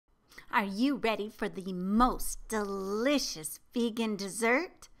Are you ready for the most delicious vegan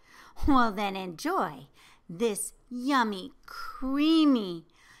dessert? Well, then enjoy this yummy, creamy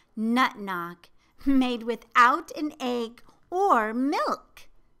nutnog made without an egg or milk.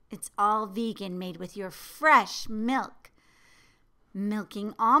 It's all vegan, made with your fresh milk.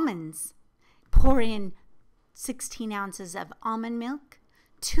 Milking almonds. Pour in 16 ounces of almond milk,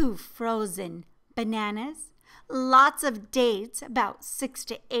 2 frozen bananas, lots of dates, about 6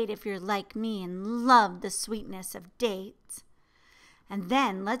 to 8 if you're like me and love the sweetness of dates. And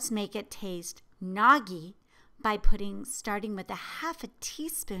then let's make it taste noggy by starting with ½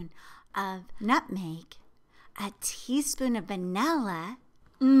 teaspoon of nutmeg, a teaspoon of vanilla,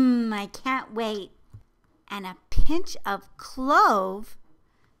 I can't wait, and a pinch of clove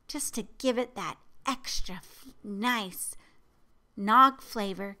just to give it that extra nice nog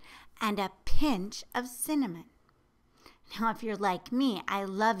flavor, and a pinch of cinnamon. Now, if you're like me, I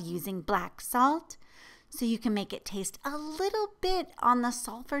love using black salt, so you can make it taste a little bit on the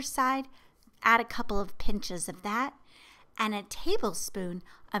sulfur side. Add a couple of pinches of that, and a tablespoon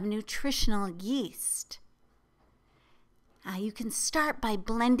of nutritional yeast. You can start by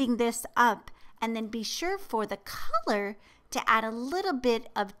blending this up, and then be sure for the color to add a little bit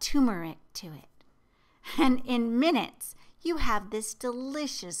of turmeric to it. And in minutes, you have this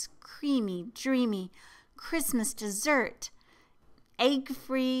delicious, creamy, dreamy Christmas dessert,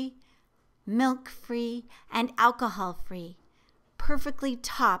 egg-free, milk-free, and alcohol-free, perfectly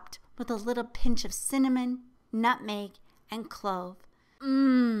topped with a little pinch of cinnamon, nutmeg, and clove.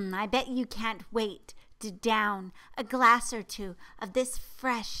 I bet you can't wait to down a glass or two of this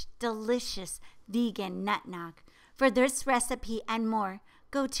fresh, delicious vegan nutnog. For this recipe and more,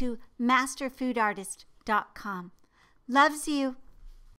 go to masterfoodartist.com. Loves you.